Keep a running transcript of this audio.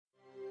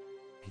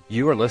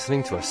You are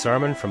listening to a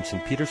sermon from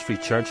St. Peter's Free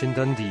Church in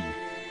Dundee,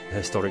 the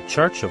historic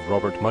church of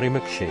Robert Murray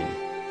McShane.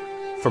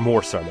 For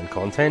more sermon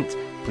content,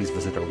 please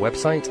visit our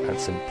website at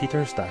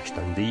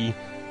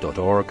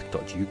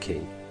stpeters-dundee.org.uk.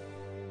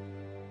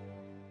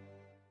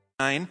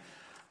 And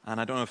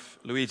I don't know if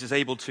Louise is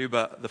able to,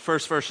 but the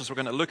first verses we're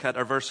going to look at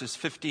are verses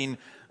 15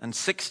 and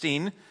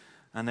 16,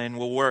 and then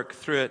we'll work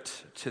through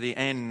it to the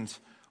end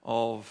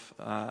of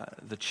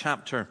the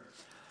chapter.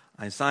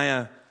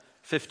 Isaiah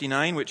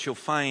 59, which you'll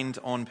find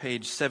on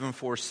page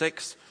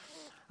 746.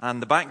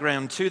 And the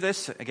background to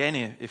this,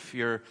 again, if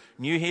you're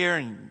new here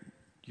and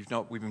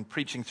we've been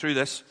preaching through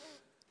this,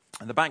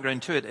 and the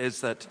background to it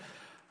is that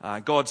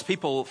God's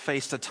people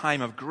faced a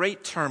time of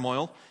great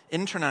turmoil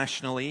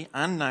internationally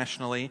and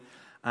nationally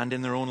and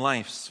in their own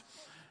lives.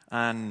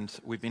 And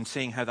we've been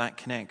seeing how that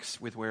connects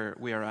with where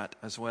we are at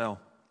as well.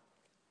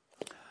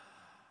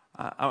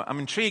 I'm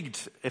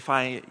intrigued if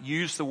I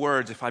use the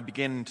words, if I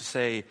begin to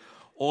say,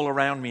 all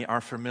around me are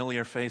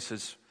familiar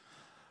faces,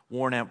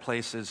 worn out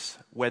places,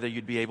 whether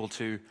you'd be able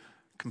to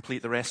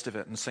complete the rest of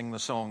it and sing the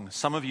song.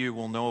 Some of you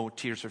will know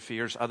Tears for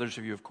Fears. Others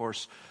of you, of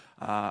course,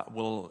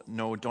 will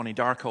know Donnie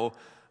Darko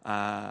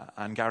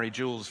and Gary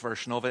Jules'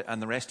 version of it.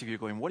 And the rest of you are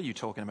going, what are you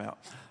talking about?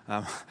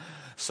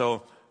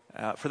 So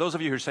for those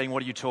of you who are saying,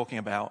 what are you talking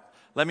about?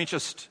 Let me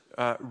just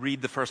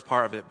read the first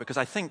part of it, because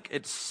I think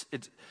it's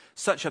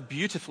such a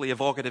beautifully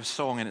evocative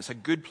song, and it's a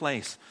good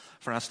place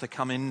for us to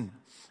come in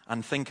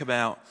and think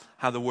about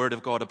how the Word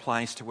of God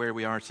applies to where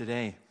we are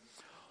today.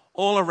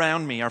 All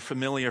around me are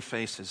familiar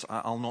faces.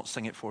 I'll not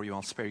sing it for you,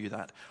 I'll spare you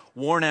that.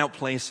 Worn out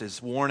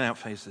places, worn out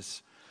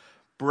faces.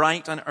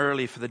 Bright and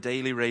early for the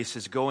daily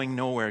races, going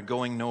nowhere,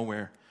 going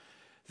nowhere.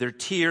 Their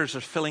tears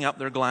are filling up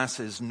their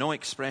glasses, no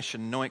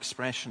expression, no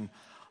expression.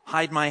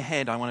 Hide my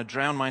head, I want to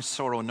drown my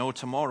sorrow, no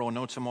tomorrow,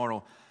 no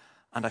tomorrow.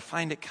 And I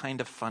find it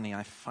kind of funny,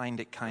 I find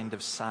it kind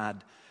of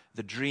sad.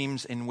 The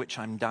dreams in which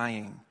I'm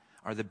dying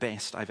are the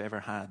best I've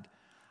ever had.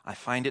 I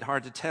find it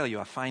hard to tell you,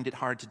 I find it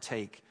hard to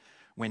take.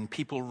 When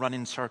people run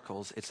in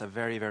circles, it's a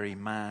very, very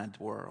mad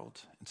world.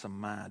 It's a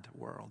mad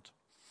world.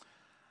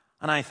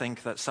 And I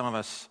think that some of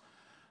us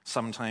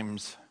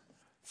sometimes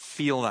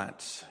feel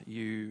that.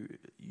 You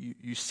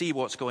see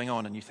what's going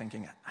on and you're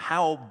thinking,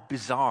 how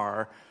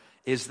bizarre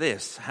is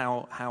this?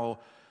 How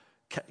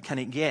can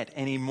it get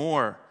any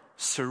more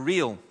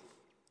surreal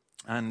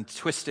and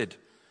twisted?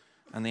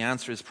 And the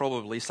answer is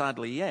probably,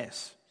 sadly,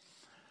 yes.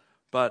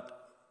 But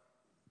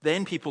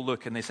then people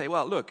look and they say,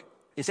 well, look,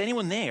 is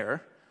anyone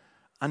there?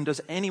 And does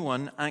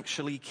anyone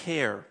actually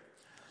care?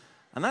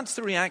 And that's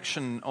the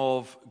reaction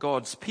of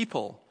God's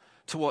people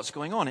to what's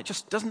going on. It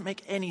just doesn't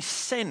make any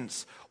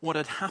sense what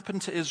had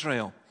happened to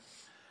Israel.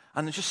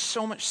 And there's just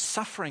so much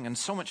suffering and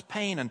so much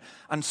pain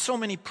and so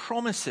many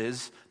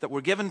promises that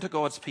were given to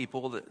God's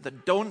people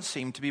that don't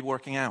seem to be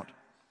working out.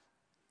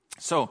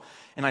 So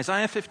in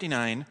Isaiah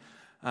 59,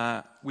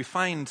 we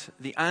find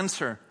the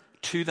answer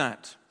to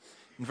that.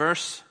 In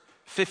verse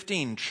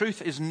 15, truth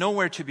is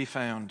nowhere to be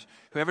found.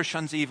 Whoever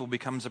shuns evil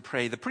becomes a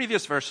prey. The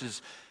previous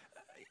verses,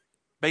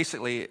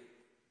 basically,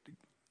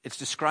 it's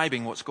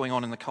describing what's going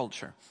on in the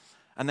culture.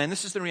 And then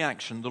this is the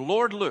reaction. The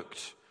Lord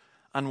looked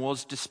and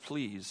was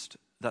displeased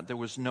that there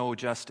was no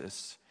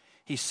justice.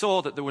 He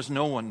saw that there was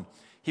no one.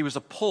 He was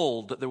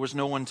appalled that there was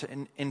no one to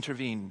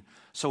intervene.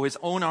 So his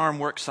own arm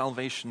worked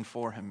salvation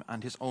for him,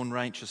 and his own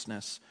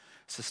righteousness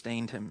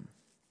sustained him.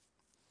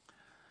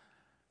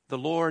 The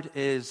Lord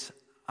is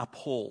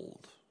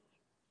appalled.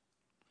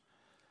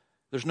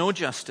 There's no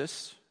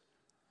justice.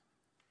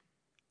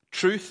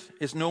 Truth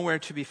is nowhere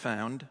to be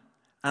found,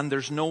 and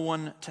there's no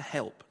one to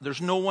help.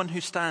 There's no one who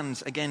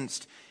stands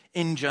against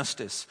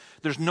injustice.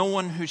 There's no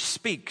one who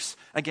speaks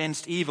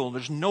against evil.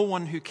 There's no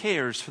one who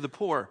cares for the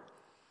poor.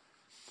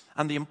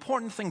 And the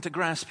important thing to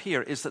grasp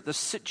here is that the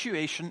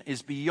situation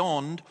is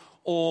beyond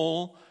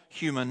all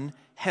human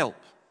help.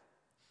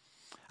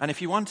 And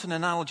if you want an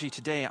analogy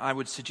today, I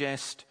would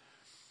suggest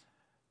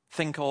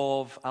think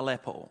of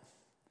Aleppo.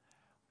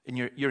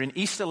 You're in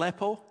East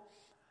Aleppo,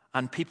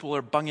 and people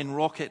are bunging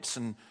rockets,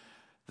 and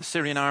the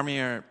Syrian army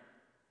are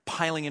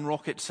piling in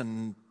rockets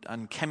and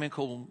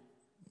chemical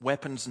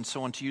weapons and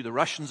so on to you. The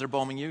Russians are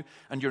bombing you.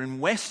 And you're in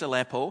West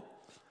Aleppo,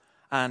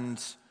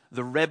 and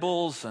the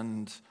rebels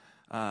and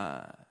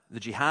the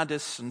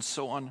jihadists and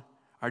so on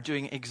are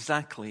doing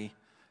exactly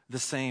the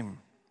same.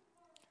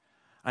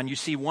 And you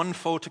see one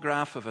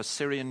photograph of a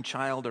Syrian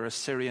child or a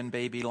Syrian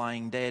baby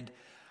lying dead,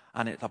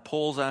 and it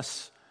appalls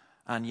us,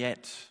 and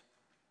yet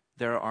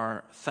there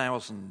are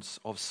thousands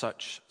of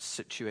such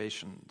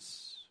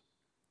situations.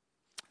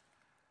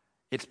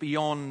 It's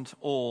beyond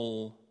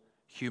all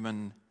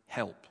human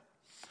help.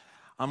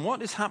 And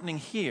what is happening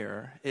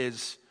here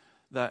is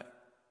that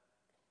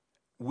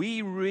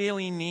we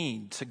really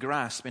need to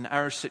grasp in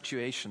our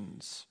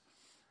situations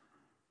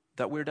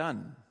that we're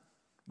done.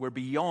 We're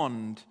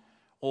beyond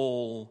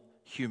all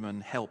human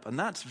help. And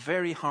that's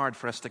very hard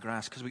for us to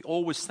grasp because we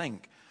always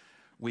think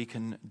we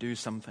can do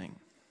something.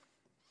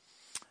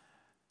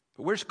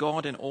 But where's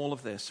God in all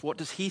of this? What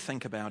does he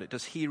think about it?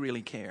 Does he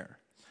really care?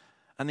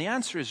 And the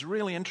answer is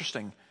really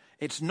interesting.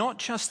 It's not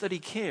just that he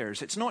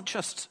cares. It's not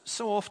just,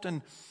 so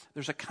often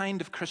there's a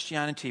kind of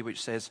Christianity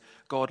which says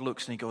God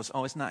looks and he goes,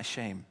 oh, isn't that a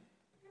shame?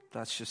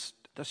 That's just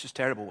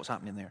terrible what's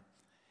happening there.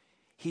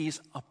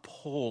 He's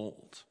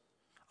appalled.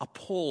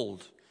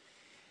 Appalled.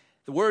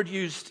 The word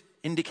used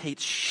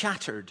indicates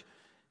shattered,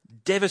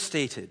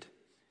 devastated.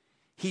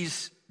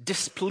 He's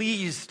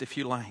displeased, if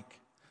you like,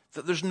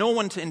 that there's no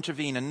one to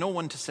intervene and no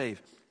one to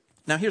save.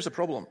 Now, here's the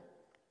problem.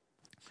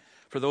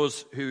 For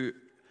those who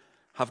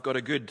have got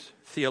a good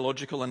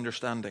theological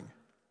understanding,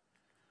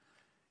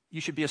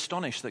 you should be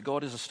astonished that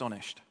God is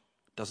astonished.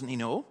 Doesn't he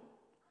know?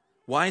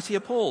 Why is he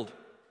appalled?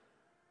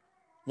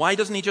 Why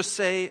doesn't he just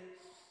say,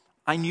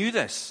 I knew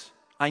this.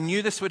 I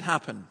knew this would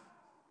happen.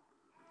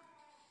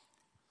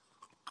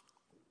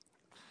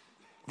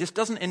 This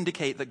doesn't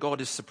indicate that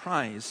God is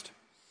surprised,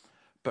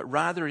 but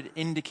rather it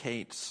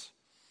indicates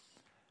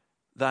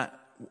that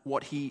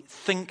what he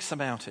thinks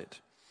about it.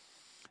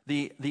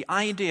 The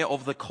idea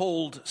of the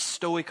cold,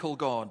 stoical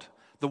God,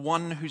 the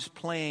one who's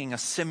playing a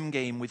sim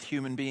game with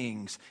human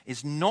beings,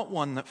 is not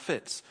one that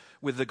fits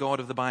with the God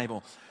of the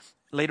Bible.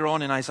 Later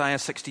on in Isaiah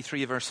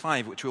 63 verse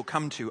 5, which we'll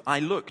come to, I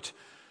looked,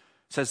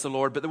 says the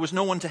Lord, but there was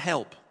no one to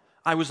help.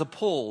 I was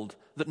appalled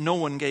that no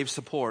one gave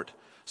support.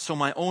 So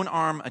my own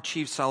arm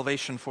achieved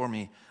salvation for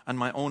me, and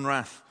my own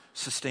wrath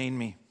sustained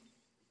me.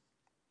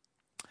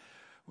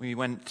 We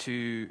went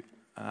to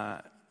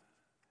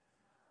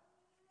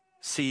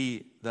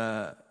see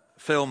the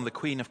film The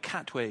Queen of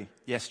Katwe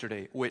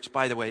yesterday, which,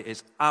 by the way,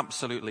 is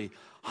absolutely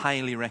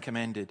highly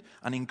recommended.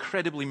 An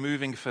incredibly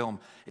moving film.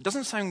 It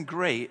doesn't sound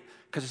great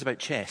because it's about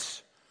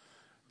chess,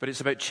 but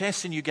it's about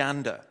chess in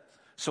Uganda.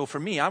 So for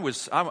me, I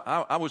was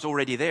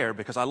already there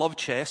because I love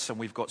chess and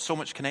we've got so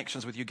much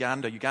connections with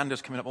Uganda.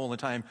 Uganda's coming up all the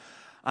time.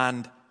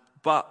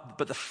 But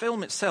the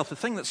film itself, the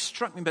thing that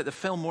struck me about the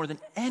film more than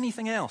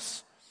anything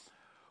else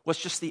was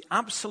just the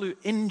absolute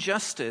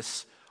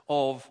injustice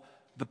of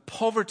the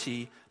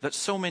poverty that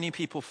so many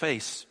people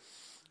face.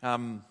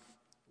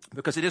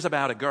 Because it is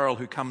about a girl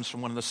who comes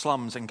from one of the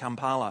slums in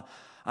Kampala,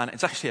 and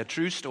it's actually a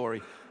true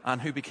story,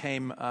 and who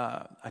became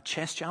a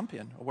chess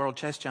champion, a world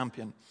chess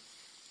champion.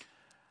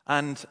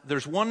 And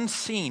there's one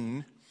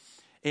scene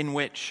in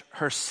which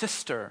her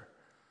sister,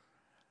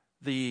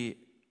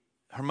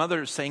 her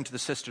mother is saying to the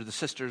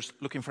sister's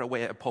looking for a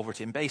way out of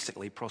poverty, and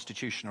basically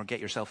prostitution, or get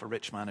yourself a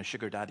rich man, a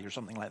sugar daddy, or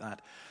something like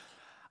that.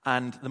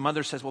 And the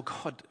mother says, well,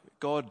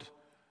 God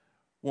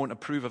won't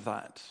approve of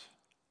that.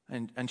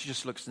 And she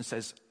just looks and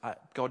says,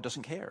 God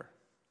doesn't care.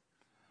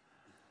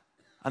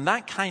 And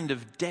that kind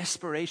of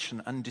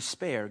desperation and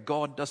despair,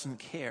 God doesn't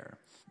care.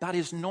 That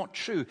is not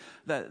true.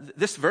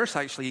 This verse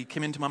actually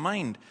came into my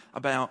mind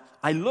about,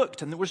 I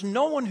looked and there was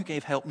no one who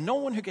gave help, no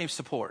one who gave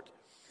support.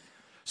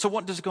 So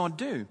what does God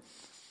do?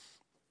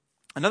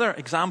 Another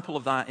example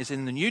of that is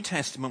in the New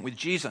Testament with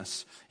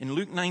Jesus. In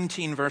Luke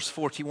 19, verse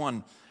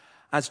 41,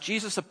 as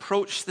Jesus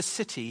approached the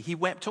city, he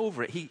wept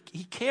over it. He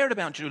cared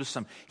about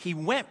Jerusalem. He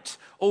wept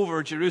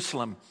over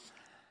Jerusalem.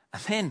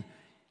 And then,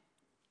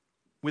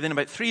 within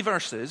about 3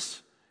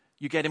 verses,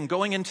 you get him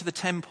going into the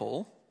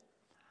temple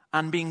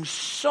and being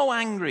so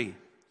angry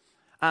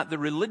at the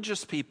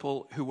religious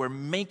people who were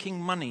making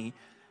money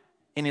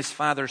in his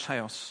father's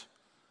house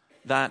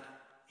that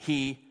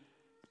he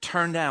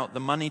turned out the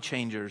money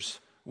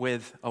changers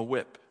with a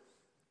whip.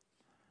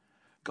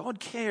 God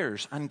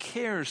cares, and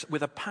cares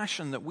with a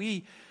passion that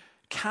we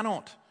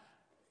cannot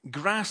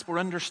grasp or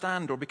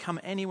understand or become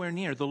anywhere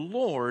near. The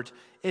Lord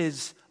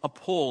is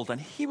appalled,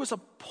 and he was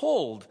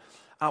appalled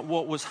at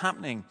what was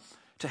happening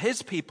to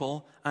his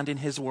people and in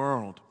his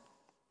world.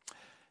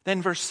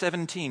 Then verse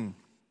 17,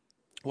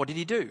 what did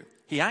he do?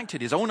 He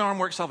acted. His own arm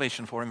worked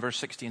salvation for him, verse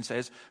 16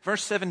 says.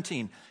 Verse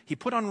 17, he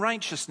put on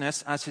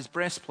righteousness as his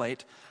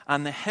breastplate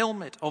and the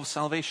helmet of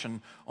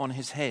salvation on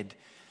his head.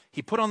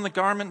 He put on the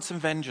garments of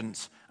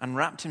vengeance and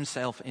wrapped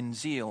himself in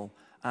zeal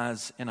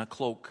as in a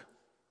cloak.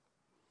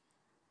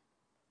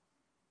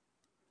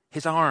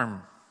 His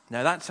arm.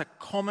 Now that's a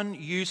common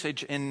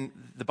usage in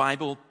the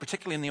Bible,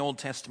 particularly in the Old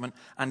Testament,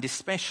 and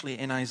especially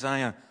in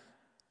Isaiah.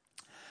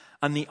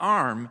 And the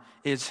arm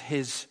is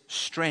his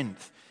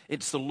strength.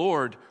 It's the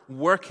Lord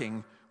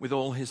working with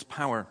all his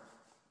power.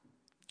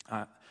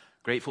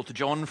 Grateful to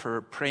John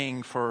for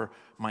praying for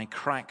my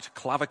cracked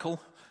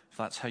clavicle, if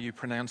that's how you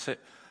pronounce it.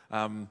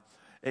 I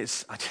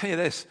tell you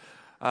this,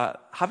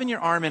 having your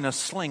arm in a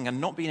sling and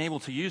not being able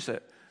to use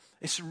it,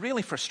 it's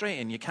really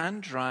frustrating. You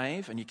can't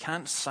drive and you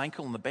can't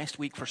cycle in the best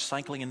week for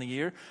cycling in the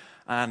year,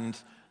 and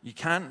you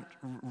can't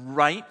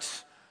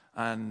write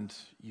and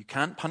you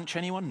can't punch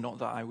anyone. Not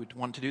that I would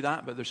want to do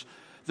that, but there's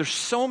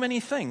so many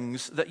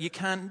things that you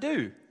can't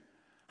do.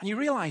 And you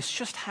realize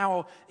just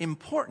how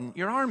important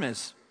your arm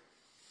is.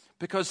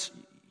 Because,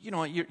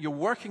 you're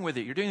working with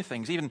it, you're doing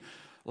things. Even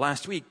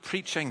last week,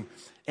 preaching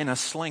in a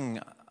sling,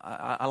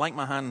 I like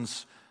my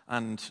hands,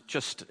 and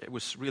it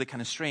was really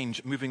kind of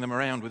strange moving them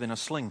around within a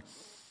sling.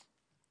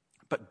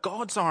 But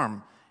God's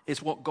arm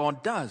is what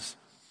God does.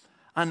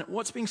 And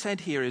what's being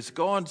said here is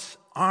God's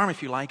arm,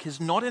 if you like, is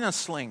not in a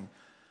sling,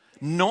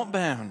 not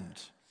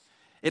bound.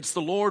 It's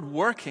the Lord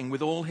working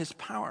with all his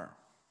power.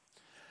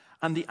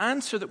 And the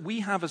answer that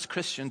we have as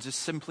Christians is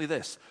simply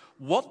this: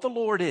 what the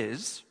Lord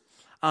is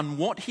and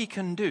what he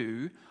can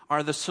do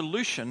are the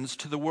solutions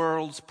to the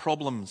world's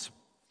problems.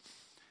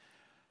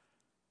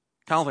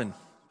 Calvin,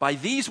 by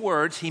these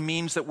words he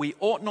means that we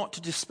ought not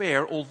to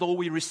despair, although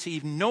we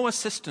receive no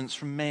assistance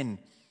from men.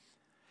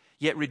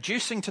 Yet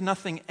reducing to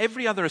nothing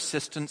every other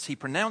assistance, he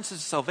pronounces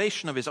the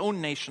salvation of his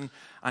own nation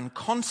and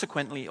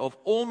consequently of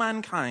all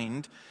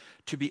mankind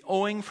to be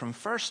owing from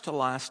first to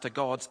last to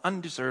God's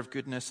undeserved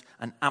goodness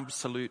and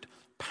absolute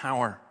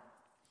power.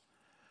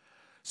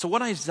 So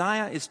what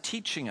Isaiah is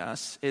teaching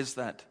us is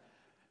that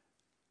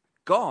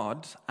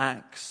God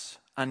acts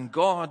and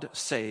God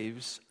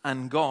saves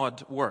and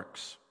God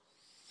works.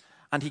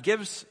 And he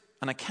gives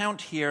an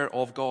account here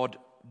of God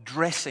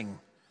dressing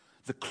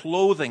the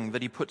clothing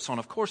that he puts on.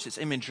 Of course, it's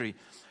imagery,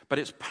 but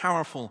it's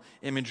powerful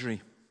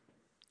imagery.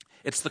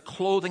 It's the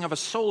clothing of a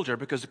soldier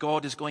because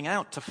God is going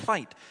out to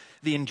fight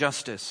the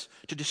injustice,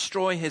 to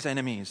destroy his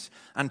enemies,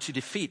 and to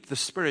defeat the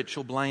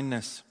spiritual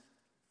blindness.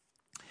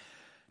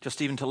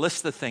 Just even to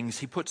list the things,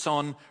 he puts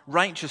on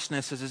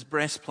righteousness as his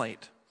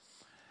breastplate.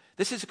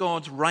 This is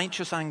God's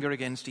righteous anger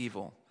against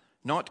evil,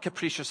 not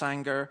capricious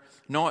anger,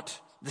 not,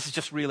 this is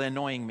just really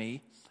annoying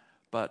me,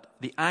 but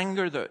the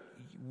anger that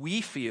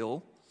we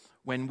feel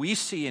when we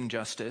see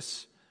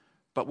injustice,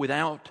 but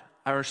without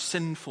our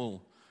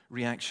sinful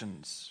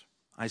reactions.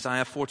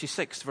 Isaiah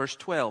 46, verse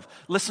 12.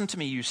 Listen to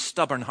me, you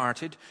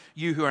stubborn-hearted,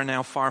 you who are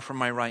now far from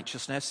my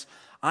righteousness.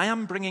 I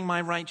am bringing my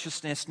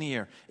righteousness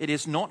near. It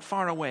is not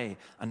far away,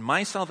 and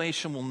my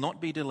salvation will not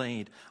be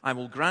delayed. I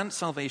will grant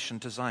salvation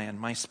to Zion,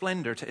 my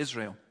splendor to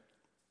Israel.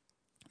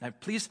 Now,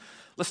 please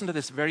listen to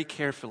this very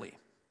carefully.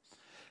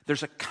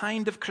 There's a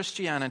kind of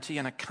Christianity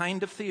and a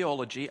kind of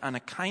theology and a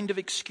kind of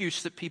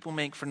excuse that people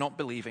make for not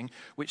believing,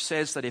 which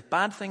says that if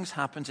bad things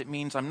happen, it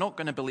means I'm not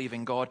going to believe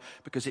in God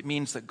because it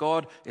means that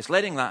God is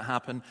letting that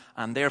happen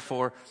and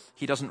therefore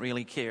he doesn't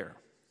really care.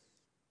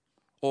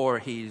 Or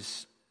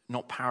he's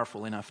not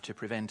powerful enough to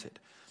prevent it.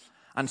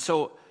 And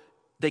so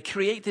they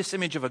create this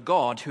image of a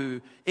God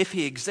who, if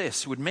he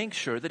exists, would make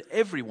sure that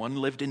everyone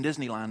lived in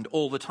Disneyland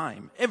all the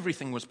time.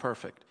 Everything was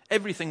perfect.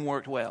 Everything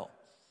worked well.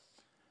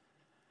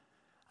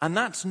 And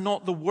that's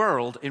not the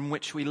world in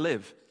which we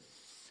live.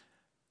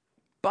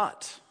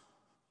 But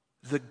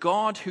the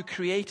God who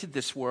created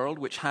this world,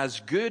 which has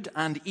good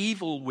and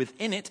evil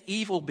within it,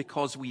 evil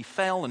because we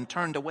fell and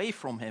turned away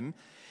from him,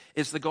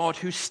 is the God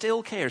who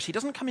still cares. He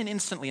doesn't come in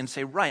instantly and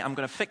say, right, I'm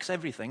going to fix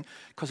everything,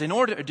 because in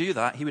order to do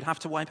that, he would have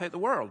to wipe out the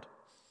world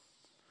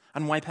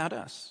and wipe out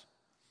us.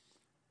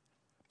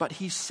 But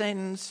he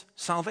sends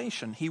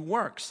salvation. He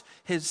works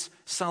his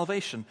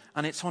salvation,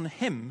 and it's on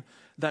him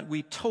that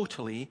we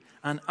totally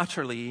and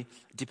utterly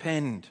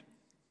depend.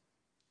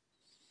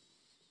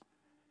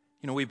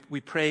 You know,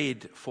 we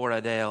prayed for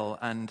Adele,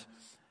 and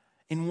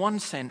in one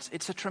sense,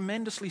 it's a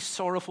tremendously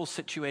sorrowful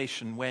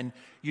situation when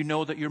you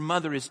know that your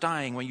mother is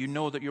dying, when you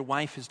know that your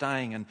wife is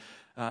dying. And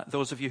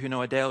those of you who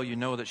know Adele, you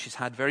know that she's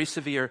had very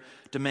severe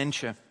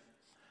dementia.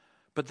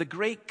 But the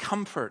great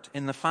comfort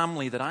in the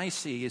family that I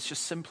see is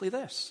just simply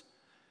this.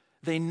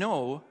 They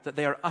know that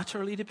they are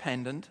utterly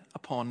dependent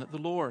upon the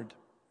Lord.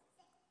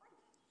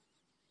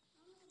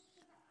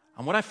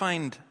 And what I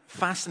find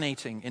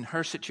fascinating in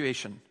her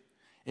situation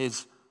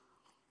is,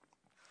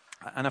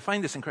 and I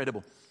find this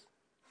incredible,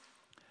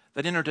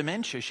 that in her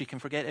dementia she can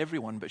forget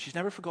everyone, but she's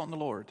never forgotten the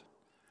Lord.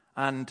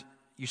 And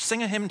you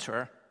sing a hymn to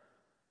her,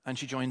 and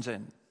she joins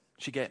in.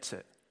 She gets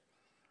it.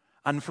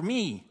 And for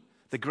me,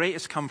 the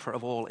greatest comfort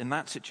of all in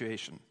that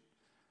situation,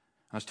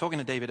 I was talking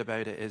to David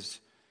about it,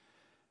 is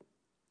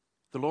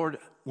the Lord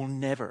will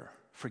never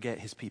forget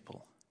his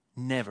people.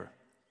 Never.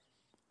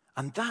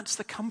 And that's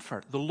the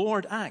comfort. The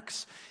Lord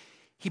acts.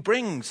 He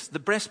brings the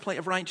breastplate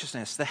of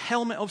righteousness, the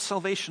helmet of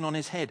salvation on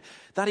his head.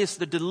 That is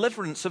the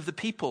deliverance of the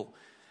people.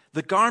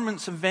 The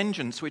garments of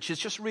vengeance, which is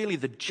just really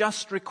the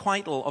just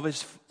requital of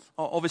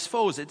his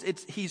foes.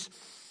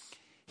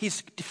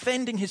 He's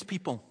defending his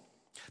people.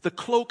 The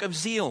cloak of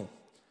zeal.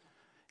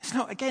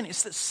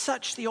 It's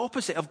such the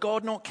opposite of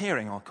God not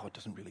caring. Oh, God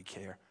doesn't really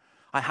care.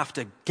 I have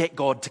to get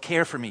God to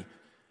care for me.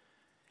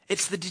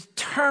 It's the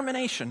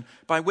determination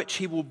by which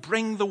he will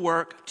bring the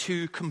work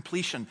to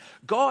completion.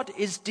 God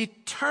is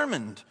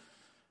determined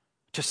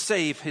to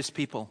save his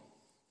people.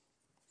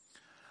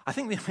 I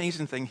think the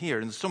amazing thing here,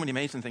 and there's so many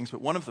amazing things, but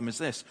one of them is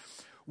this.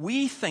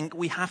 We think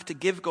we have to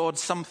give God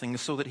something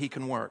so that he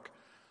can work.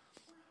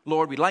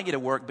 Lord, we'd like you to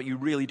work, but you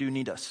really do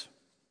need us.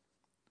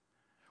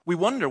 We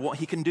wonder what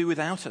he can do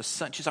without us,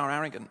 such is our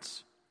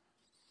arrogance.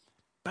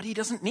 But he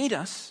doesn't need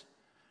us,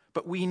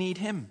 but we need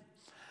him.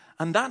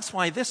 And that's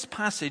why this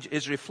passage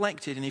is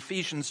reflected in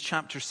Ephesians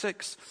chapter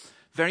 6,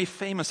 very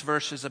famous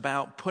verses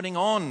about putting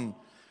on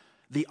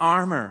the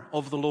armor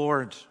of the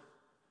Lord.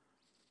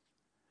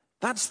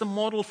 That's the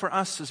model for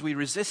us as we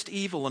resist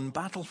evil and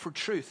battle for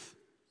truth.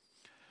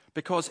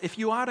 Because if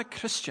you are a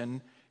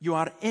Christian, you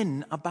are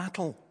in a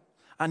battle.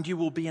 And you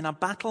will be in a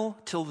battle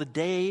till the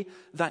day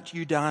that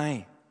you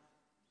die.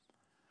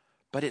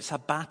 But it's a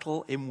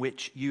battle in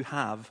which you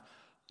have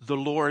the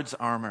Lord's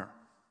armor.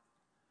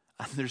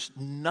 And there's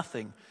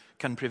nothing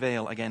can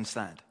prevail against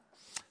that.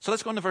 So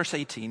let's go on to verse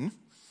 18.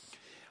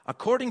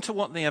 According to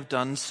what they have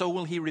done, so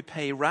will he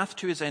repay wrath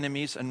to his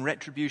enemies and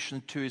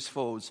retribution to his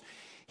foes.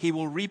 He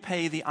will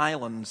repay the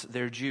islands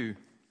their due.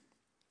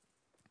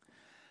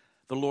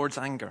 The Lord's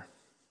anger,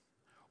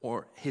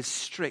 or his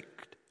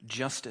strict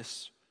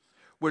justice.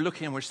 We're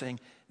looking and we're saying,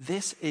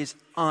 this is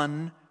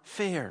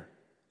unfair.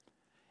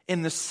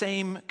 In the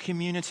same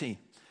community,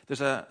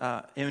 there's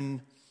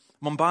in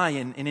Mumbai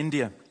in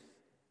India,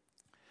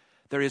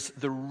 there is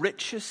the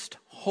richest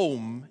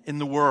home in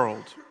the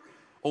world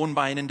owned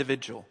by an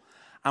individual.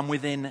 And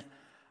within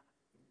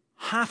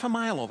half a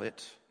mile of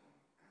it,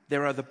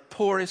 there are the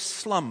poorest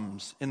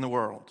slums in the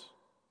world.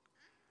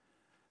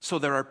 So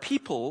there are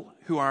people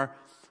who are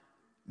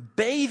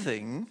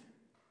bathing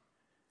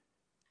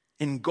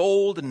in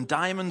gold and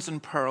diamonds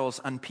and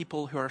pearls, and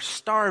people who are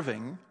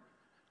starving,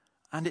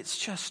 and it's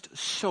just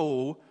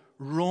so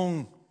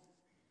wrong.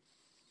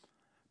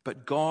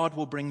 But God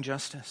will bring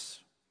justice.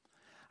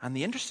 And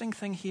the interesting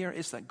thing here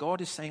is that God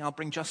is saying, I'll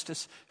bring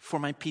justice for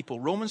my people.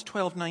 Romans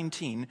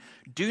 12:19,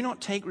 do not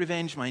take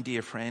revenge, my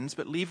dear friends,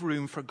 but leave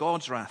room for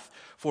God's wrath.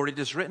 For it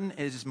is written, it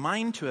is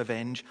mine to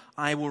avenge,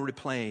 I will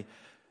repay,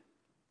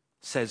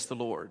 says the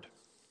Lord.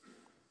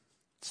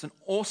 It's an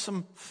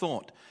awesome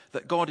thought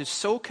that God is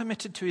so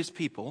committed to his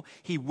people,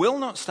 he will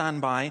not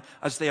stand by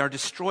as they are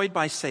destroyed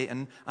by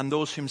Satan and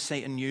those whom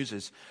Satan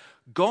uses.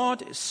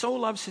 God so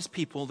loves his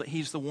people that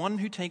he's the one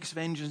who takes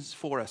vengeance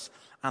for us.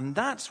 And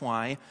that's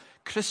why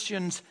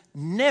Christians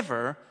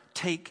never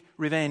take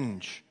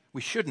revenge.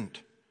 We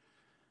shouldn't.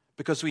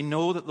 Because we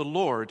know that the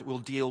Lord will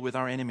deal with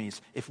our enemies.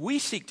 If we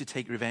seek to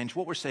take revenge,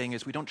 what we're saying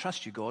is, we don't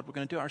trust you, God. We're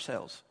going to do it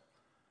ourselves.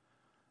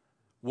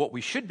 What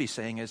we should be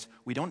saying is,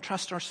 we don't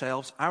trust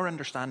ourselves, our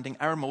understanding,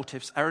 our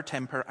motives, our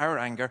temper, our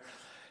anger.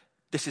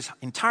 This is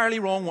entirely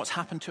wrong, what's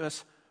happened to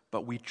us.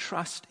 But we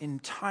trust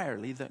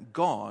entirely that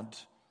God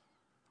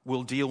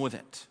will deal with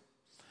it.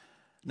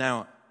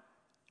 Now,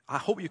 I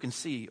hope you can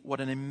see what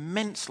an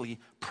immensely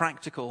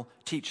practical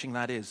teaching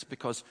that is,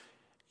 because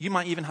you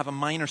might even have a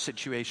minor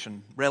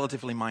situation,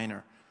 relatively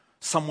minor.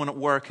 Someone at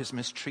work is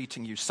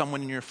mistreating you.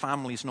 Someone in your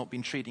family has not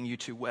been treating you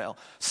too well.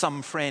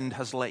 Some friend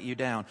has let you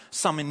down.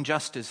 Some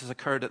injustice has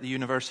occurred at the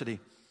university.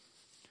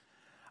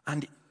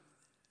 And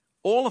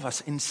all of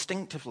us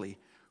instinctively,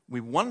 we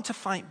want to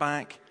fight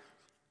back.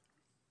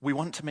 We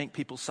want to make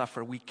people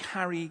suffer. We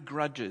carry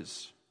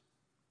grudges.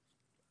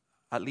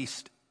 At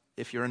least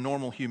if you're a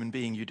normal human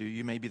being, you do.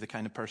 You may be the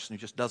kind of person who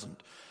just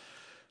doesn't.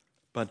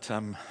 But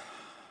I'm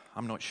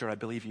not sure I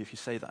believe you if you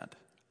say that.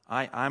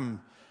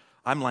 I'm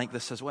like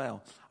this as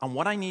well. And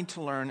what I need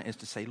to learn is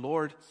to say,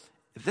 Lord,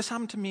 if this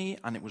happened to me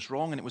and it was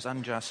wrong and it was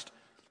unjust,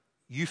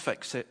 you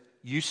fix it,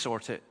 you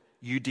sort it,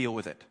 you deal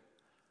with it.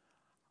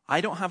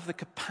 I don't have the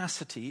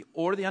capacity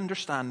or the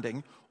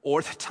understanding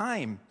or the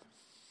time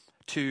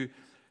to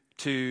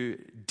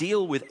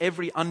deal with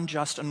every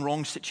unjust and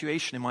wrong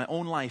situation in my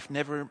own life,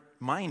 never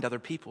mind other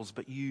people's,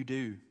 but you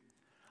do.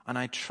 And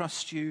I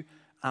trust you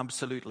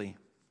absolutely.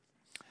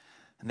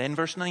 And then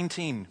verse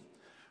 19,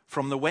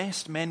 from the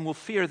west men will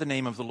fear the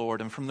name of the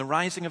Lord, and from the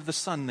rising of the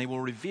sun they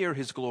will revere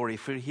his glory,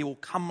 for he will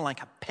come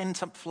like a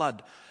pent-up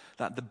flood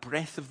that the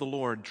breath of the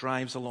Lord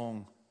drives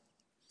along.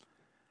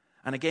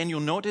 And again,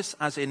 you'll notice,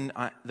 as in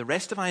the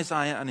rest of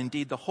Isaiah and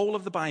indeed the whole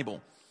of the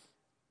Bible,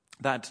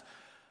 that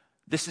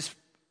this is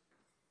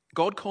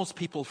God calls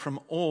people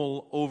from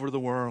all over the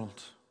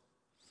world.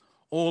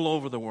 All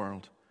over the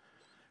world.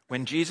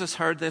 When Jesus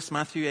heard this,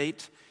 Matthew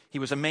 8, he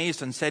was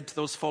amazed and said to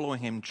those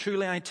following him,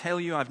 truly I tell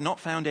you, I've not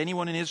found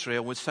anyone in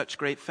Israel with such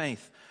great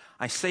faith.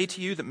 I say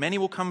to you that many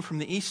will come from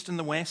the east and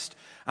the west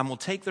and will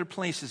take their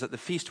places at the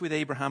feast with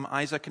Abraham,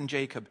 Isaac, and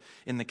Jacob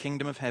in the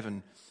kingdom of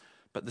heaven.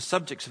 But the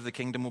subjects of the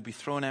kingdom will be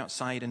thrown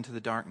outside into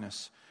the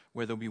darkness,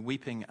 where there'll be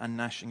weeping and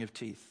gnashing of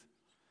teeth.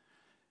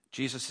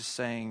 Jesus is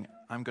saying,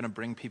 I'm going to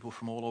bring people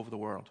from all over the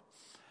world.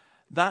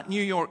 That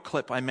New York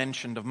clip I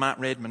mentioned of Matt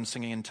Redman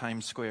singing in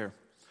Times Square,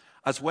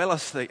 as well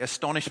as the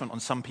astonishment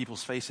on some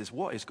people's faces,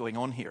 what is going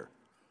on here,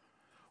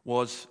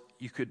 the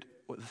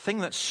thing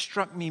that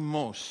struck me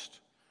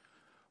most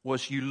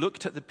was you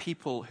looked at the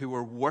people who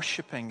were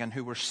worshiping and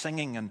who were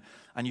singing,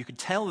 and you could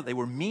tell that they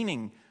were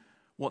meaning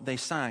what they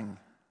sang.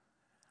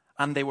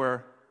 And they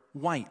were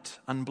white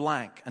and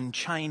black and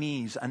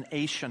Chinese and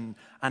Asian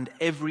and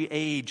every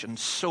age and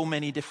so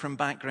many different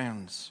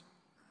backgrounds.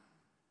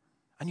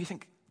 And you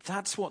think,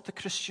 that's what the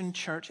Christian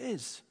church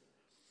is.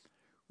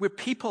 We're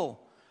people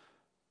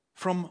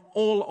from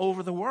all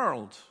over the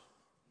world.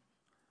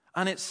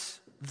 And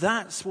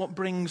that's what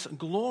brings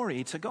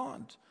glory to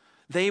God.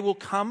 They will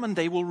come and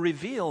they will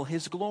reveal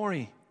his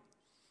glory.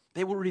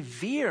 They will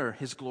revere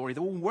his glory. They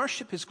will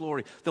worship his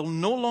glory. They'll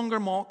no longer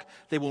mock.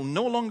 They will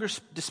no longer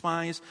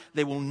despise.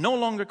 They will no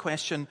longer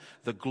question.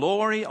 The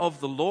glory of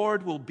the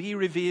Lord will be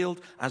revealed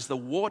as the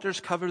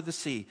waters cover the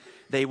sea.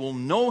 They will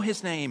know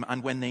his name,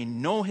 and when they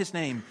know his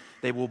name,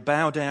 they will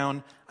bow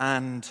down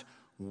and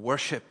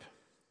worship.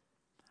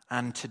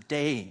 And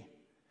today,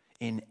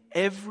 in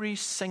every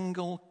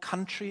single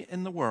country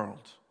in the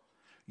world,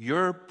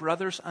 your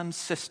brothers and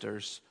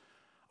sisters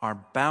are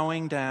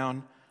bowing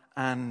down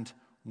and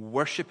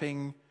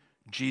worshiping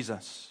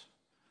Jesus.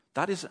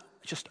 That is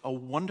just a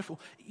wonderful...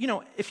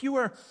 if you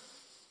were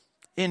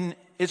in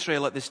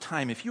Israel at this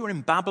time, if you were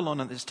in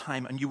Babylon at this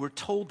time and you were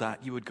told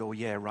that, you would go,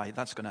 yeah, right,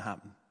 that's going to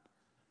happen.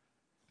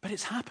 But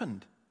it's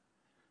happened.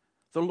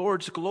 The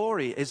Lord's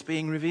glory is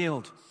being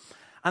revealed.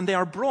 And they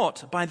are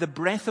brought by the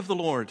breath of the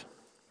Lord,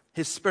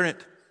 His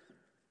Spirit.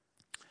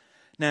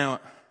 Now,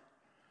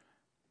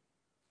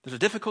 there's a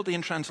difficulty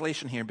in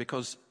translation here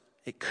because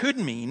it could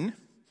mean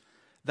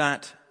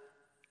that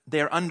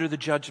they're under the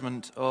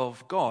judgment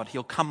of God.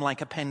 He'll come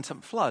like a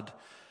pent-up flood.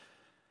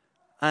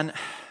 And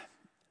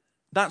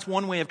that's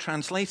one way of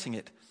translating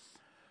it.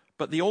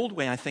 But the old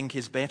way, I think,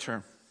 is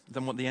better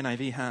than what the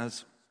NIV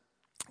has.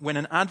 When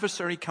an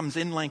adversary comes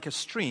in like a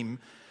stream,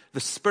 the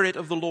Spirit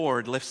of the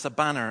Lord lifts a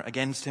banner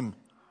against him.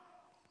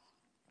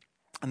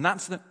 And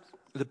that's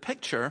the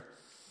picture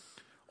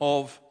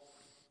of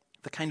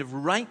the kind of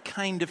right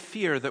kind of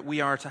fear that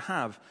we are to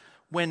have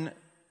when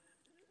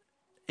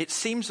it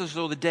seems as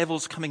though the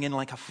devil's coming in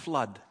like a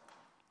flood.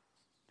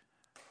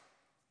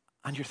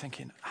 And you're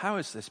thinking, how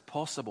is this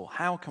possible?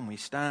 How can we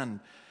stand?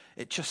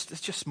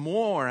 It's just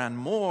more and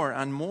more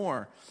and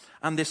more.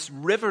 And this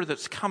river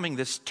that's coming,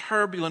 this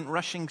turbulent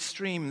rushing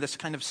stream, this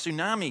kind of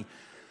tsunami,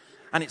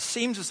 and it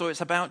seems as though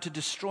it's about to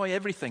destroy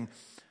everything.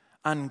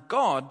 And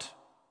God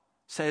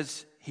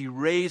says He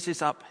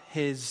raises up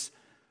His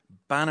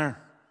banner.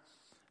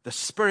 The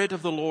Spirit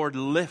of the Lord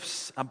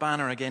lifts a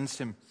banner against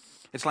him.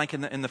 It's like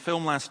in the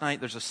film last night,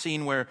 there's a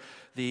scene where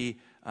the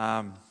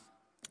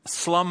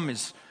slum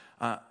is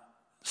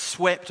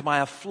swept by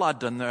a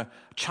flood and the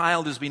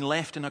child has been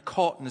left in a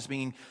cot and has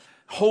been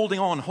holding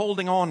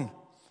on.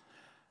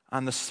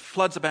 And the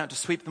flood's about to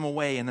sweep them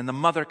away, and then the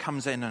mother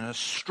comes in and as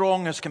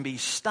strong as can be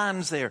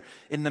stands there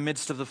in the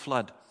midst of the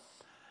flood.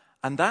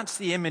 And that's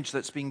the image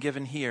that's been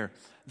given here,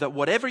 that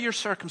whatever your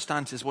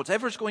circumstances,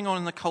 whatever's going on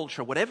in the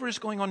culture, whatever is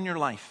going on in your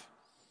life,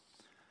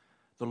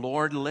 the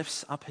Lord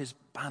lifts up His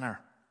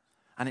banner,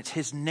 and it's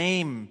His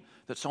name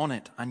that's on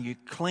it, and you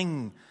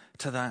cling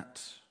to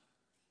that.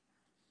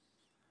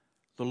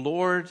 The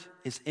Lord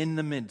is in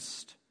the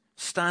midst,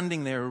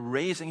 standing there,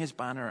 raising His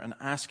banner and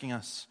asking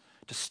us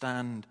to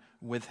stand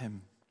with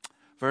Him.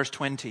 Verse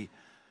 20,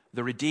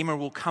 the Redeemer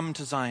will come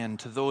to Zion,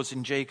 to those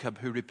in Jacob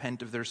who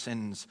repent of their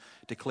sins,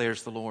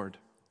 declares the Lord.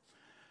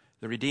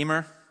 The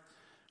Redeemer,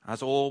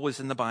 as always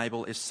in the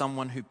Bible, is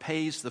someone who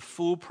pays the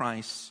full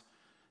price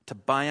to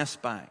buy us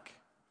back,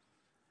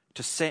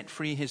 to set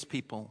free His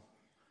people,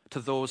 to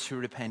those who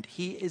repent.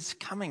 He is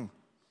coming.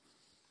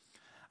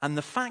 And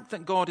the fact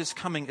that God is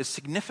coming is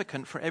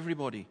significant for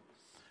everybody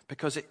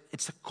because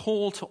it's a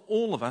call to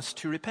all of us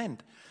to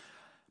repent.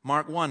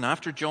 Mark 1,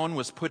 after John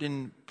was put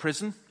in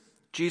prison,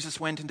 Jesus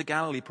went into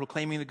Galilee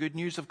proclaiming the good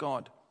news of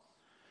God.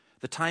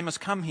 The time has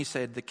come, He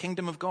said, the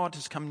kingdom of God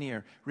has come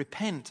near.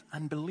 Repent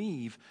and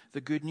believe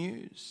the good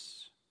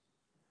news.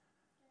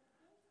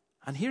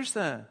 And here's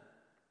the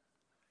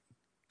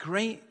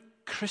great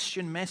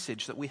Christian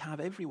message that we have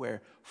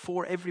everywhere,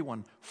 for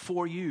everyone,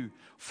 for you,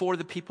 for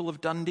the people of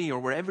Dundee or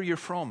wherever you're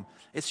from.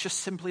 It's just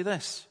simply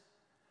this: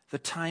 the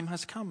time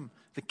has come.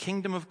 The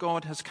kingdom of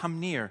God has come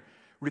near.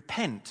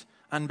 Repent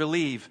and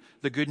believe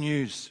the good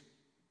news.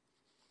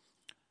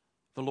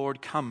 The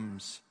Lord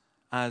comes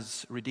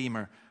as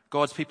Redeemer.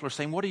 God's people are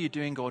saying, what are you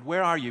doing, God?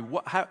 Where are you?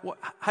 How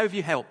have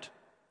you helped?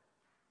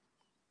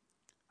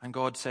 And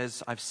God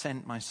says, I've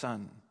sent my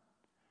Son.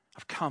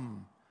 I've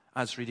come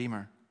as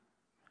Redeemer.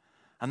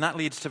 And that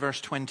leads to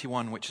verse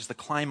 21, which is the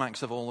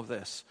climax of all of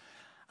this.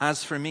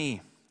 As for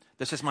me,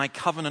 this is my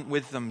covenant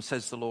with them,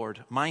 says the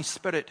Lord. My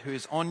Spirit who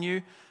is on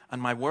you,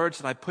 and my words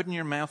that I put in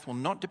your mouth will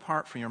not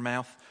depart from your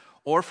mouth,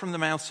 or from the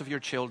mouths of your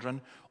children,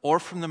 or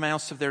from the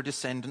mouths of their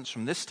descendants,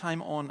 from this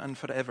time on and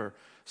forever,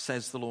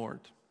 says the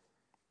Lord.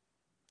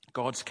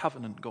 God's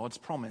covenant, God's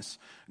promise,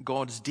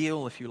 God's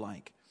deal, if you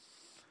like.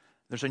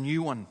 There's a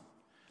new one.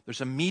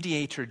 There's a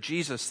mediator,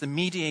 Jesus, the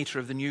mediator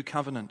of the new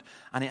covenant.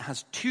 And it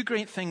has two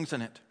great things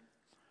in it.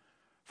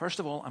 First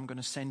of all, I'm going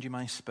to send you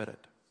my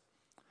Spirit.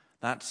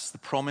 That's the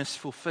promise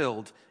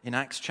fulfilled in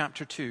Acts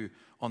chapter 2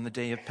 on the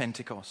day of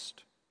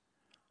Pentecost.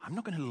 I'm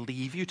not going to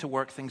leave you to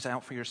work things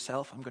out for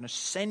yourself. I'm going to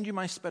send you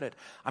my Spirit.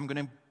 I'm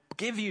going to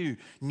give you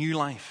new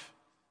life.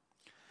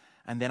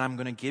 And then I'm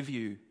going to give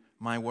you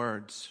my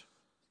words.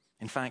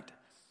 In fact,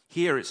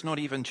 here it's not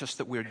even just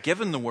that we're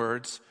given the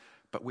words,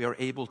 but we are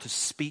able to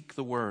speak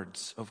the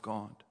words of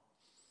God.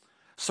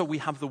 So we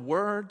have the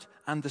Word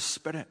and the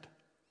Spirit.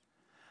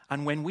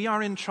 And when we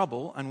are in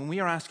trouble and when we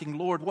are asking,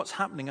 Lord, what's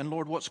happening? And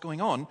Lord, what's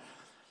going on?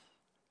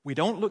 We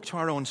don't look to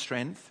our own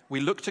strength. We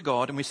look to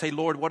God and we say,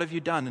 Lord, what have you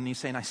done? And He's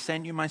saying, I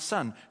sent you my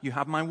Son. You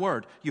have my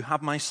Word. You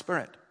have my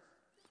Spirit.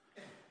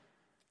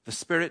 The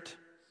Spirit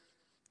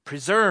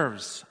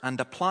preserves and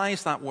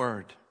applies that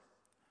Word.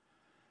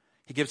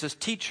 He gives us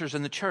teachers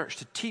in the church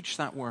to teach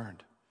that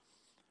Word.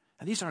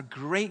 And these are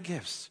great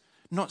gifts,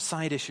 not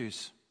side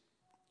issues.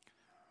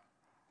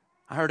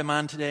 I heard a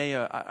man today,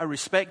 a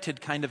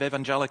respected kind of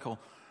evangelical,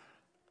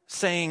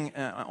 saying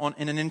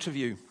in an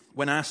interview,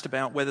 when asked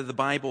about whether the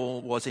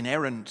Bible was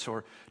inerrant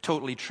or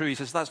totally true, he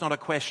says, that's not a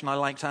question I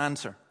like to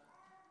answer.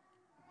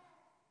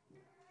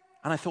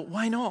 And I thought,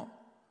 why not?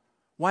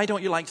 Why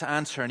don't you like to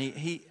answer? And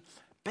he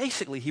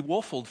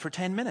waffled for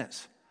 10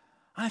 minutes.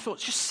 And I thought,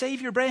 just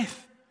save your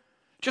breath.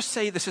 Just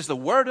say this is the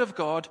Word of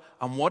God,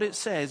 and what it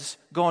says,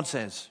 God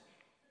says.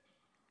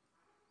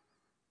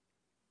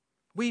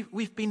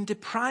 We've been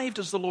deprived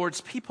as the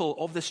Lord's people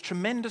of this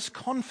tremendous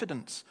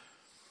confidence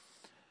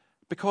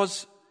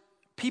because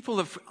people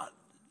have,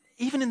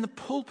 even in the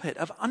pulpit,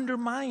 have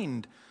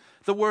undermined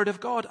the Word of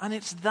God. And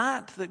it's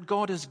that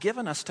God has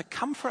given us to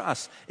comfort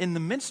us in the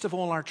midst of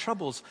all our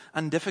troubles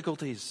and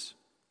difficulties.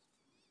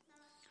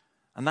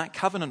 And that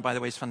covenant, by the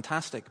way, is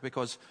fantastic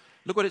because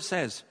look what it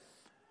says.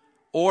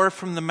 Or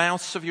from the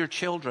mouths of your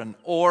children,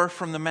 or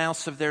from the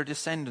mouths of their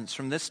descendants,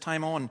 from this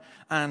time on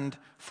and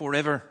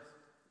forever.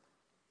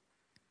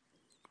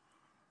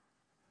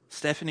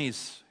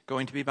 Stephanie's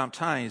going to be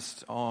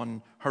baptized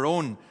on her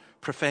own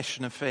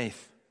profession of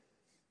faith.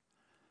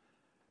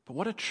 But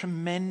what a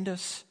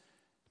tremendous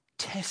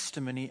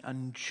testimony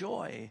and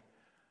joy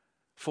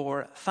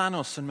for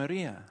Thanos and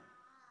Maria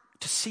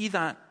to see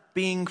that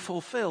being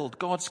fulfilled,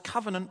 God's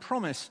covenant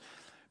promise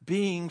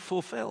being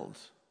fulfilled.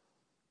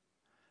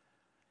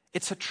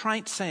 It's a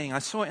trite saying. I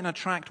saw it in a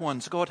tract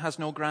once. God has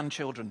no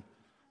grandchildren.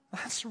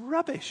 That's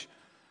rubbish.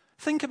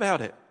 Think about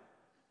it.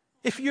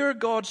 If you're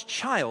God's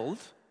child,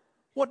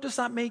 what does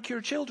that make your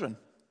children?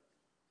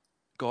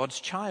 God's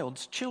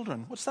child's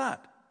children. What's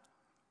that?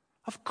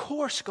 Of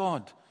course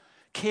God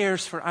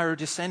cares for our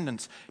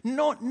descendants.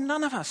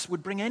 None of us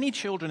would bring any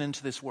children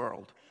into this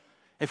world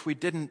if we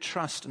didn't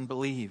trust and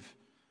believe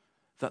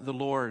that the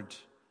Lord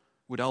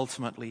would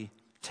ultimately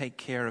take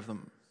care of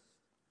them.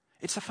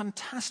 It's a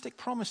fantastic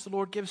promise the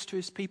Lord gives to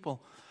his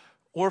people,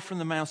 or from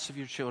the mouths of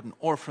your children,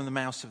 or from the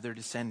mouths of their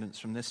descendants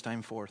from this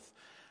time forth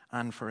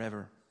and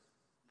forever.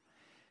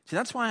 See,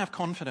 that's why I have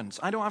confidence.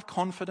 I don't have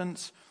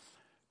confidence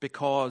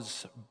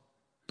because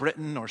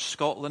Britain or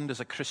Scotland is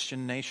a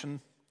Christian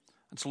nation.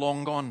 It's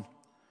long gone.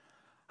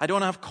 I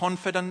don't have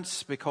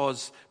confidence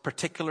because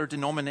particular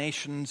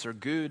denominations are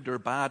good or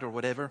bad or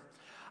whatever.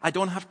 I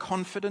don't have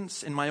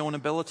confidence in my own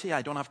ability.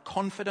 I don't have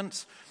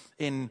confidence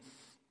in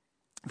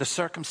the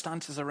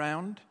circumstances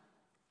around.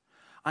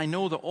 I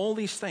know that all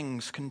these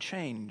things can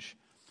change,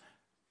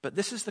 but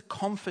this is the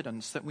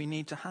confidence that we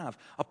need to have.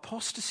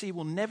 Apostasy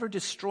will never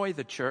destroy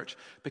the church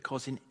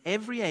because in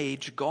every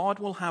age God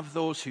will have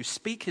those who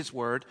speak his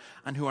word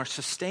and who are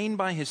sustained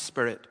by his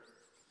Spirit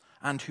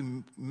and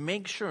who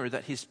make sure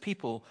that his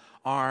people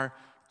are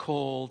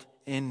called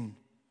in.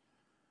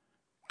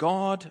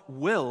 God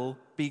will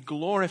be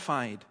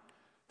glorified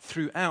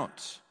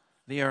throughout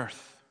the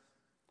earth.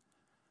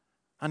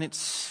 And it's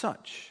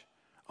such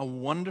a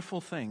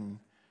wonderful thing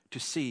to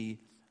see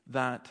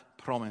that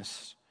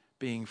promise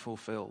being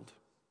fulfilled.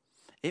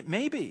 It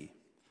may be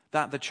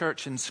that the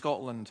church in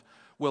Scotland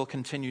will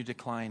continue to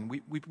decline.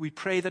 We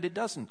pray that it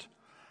doesn't.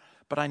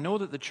 But I know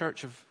that the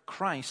church of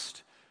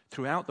Christ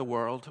throughout the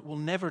world will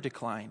never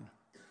decline.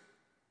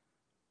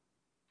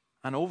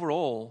 And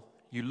overall,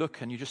 you look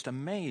and you're just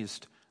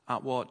amazed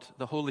at what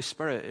the Holy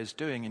Spirit is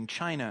doing in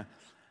China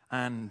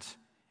and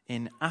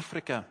in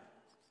Africa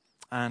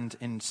and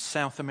in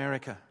South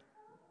America.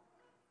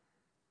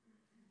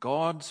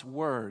 God's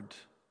word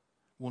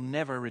will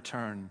never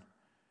return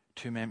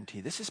to him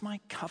empty. This is my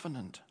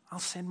covenant. I'll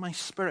send my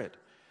Spirit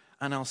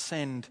and I'll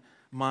send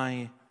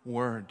my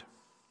word.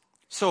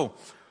 So,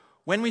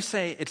 when we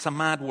say it's a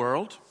mad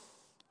world,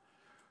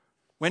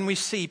 when we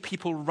see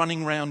people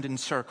running around in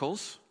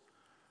circles,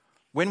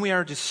 when we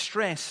are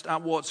distressed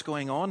at what's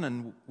going on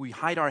and we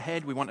hide our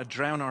head, we want to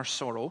drown our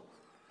sorrow,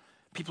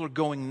 people are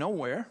going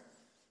nowhere,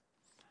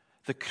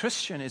 the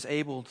Christian is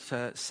able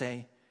to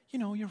say,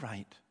 you're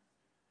right.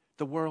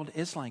 The world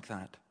is like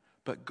that.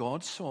 But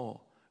God saw,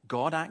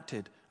 God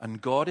acted,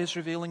 and God is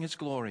revealing his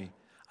glory.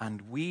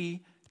 And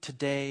we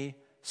today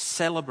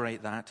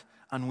celebrate that,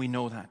 and we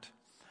know that.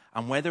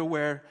 And whether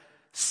we're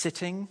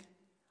sitting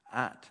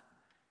at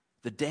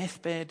the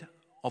deathbed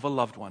of a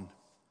loved one,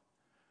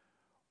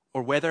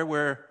 or whether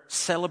we're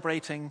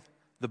celebrating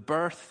the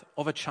birth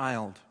of a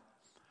child,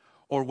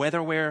 or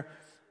whether we're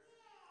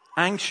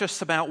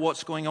anxious about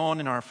what's going on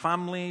in our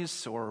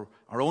families or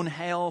our own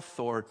health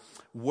or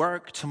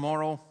work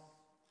tomorrow,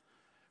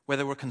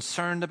 whether we're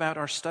concerned about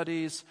our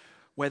studies,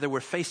 whether we're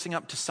facing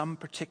up to some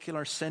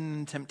particular sin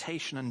and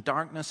temptation and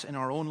darkness in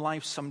our own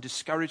life, some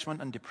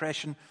discouragement and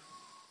depression,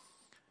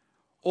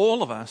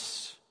 all of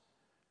us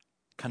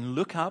can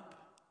look up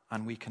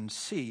and we can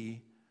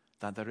see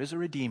that there is a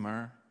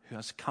Redeemer who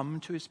has come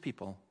to his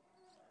people,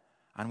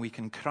 and we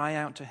can cry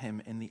out to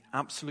him in the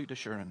absolute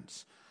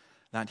assurance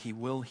that he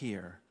will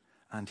hear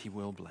and he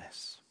will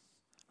bless.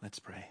 Let's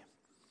pray.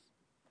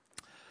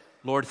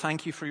 Lord,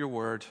 thank you for your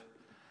word.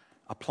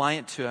 Apply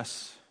it to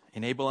us.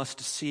 Enable us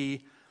to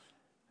see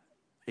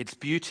its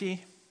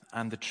beauty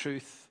and the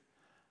truth,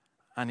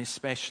 and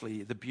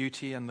especially the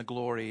beauty and the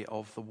glory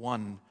of the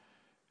one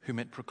whom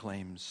it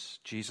proclaims,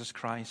 Jesus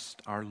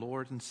Christ, our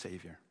Lord and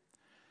Savior.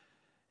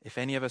 If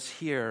any of us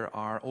here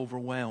are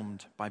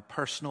overwhelmed by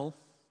personal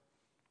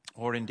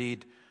or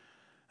indeed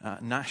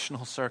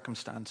national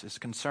circumstances,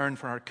 concern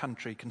for our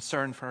country,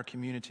 concern for our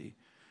community,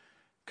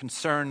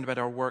 concerned about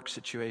our work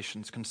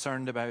situations,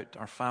 concerned about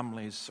our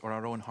families or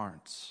our own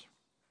hearts,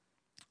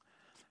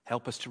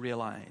 help us to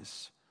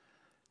realize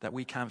that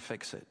we can't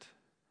fix it,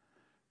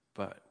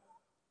 but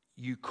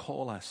you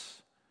call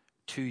us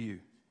to you.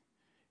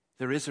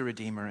 There is a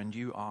Redeemer, and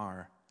you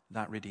are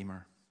that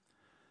Redeemer.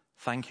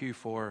 Thank you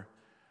for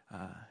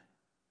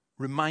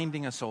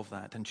reminding us of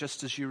that. And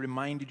just as you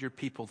reminded your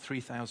people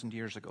 3,000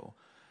 years ago,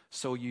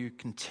 so you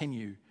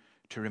continue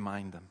to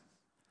remind them.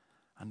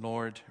 And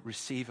Lord,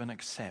 receive and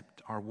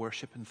accept our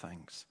worship and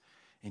thanks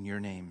in your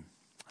name.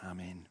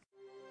 Amen.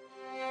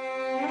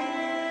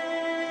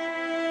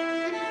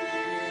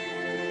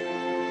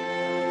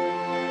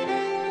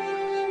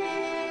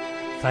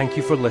 Thank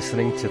you for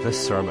listening to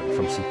this sermon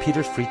from St.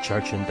 Peter's Free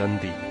Church in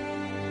Dundee.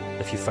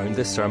 If you found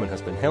this sermon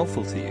has been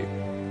helpful to you,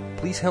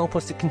 please help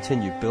us to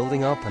continue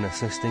building up and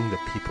assisting the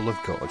people of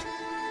God.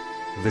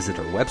 Visit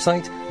our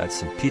website at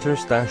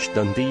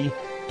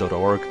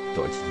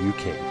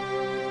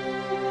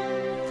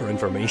stpeters-dundee.org.uk. For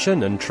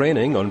information and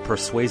training on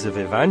persuasive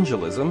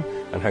evangelism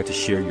and how to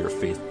share your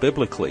faith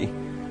biblically,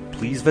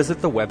 please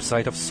visit the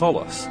website of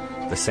Solace,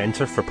 the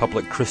Centre for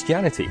Public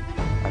Christianity,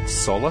 at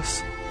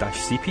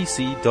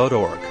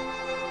solace-cpc.org.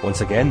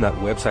 Once again, that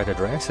website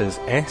address is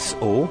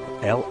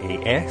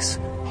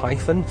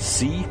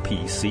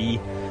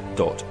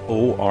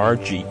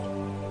solas-cpc.org.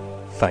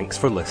 Thanks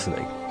for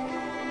listening.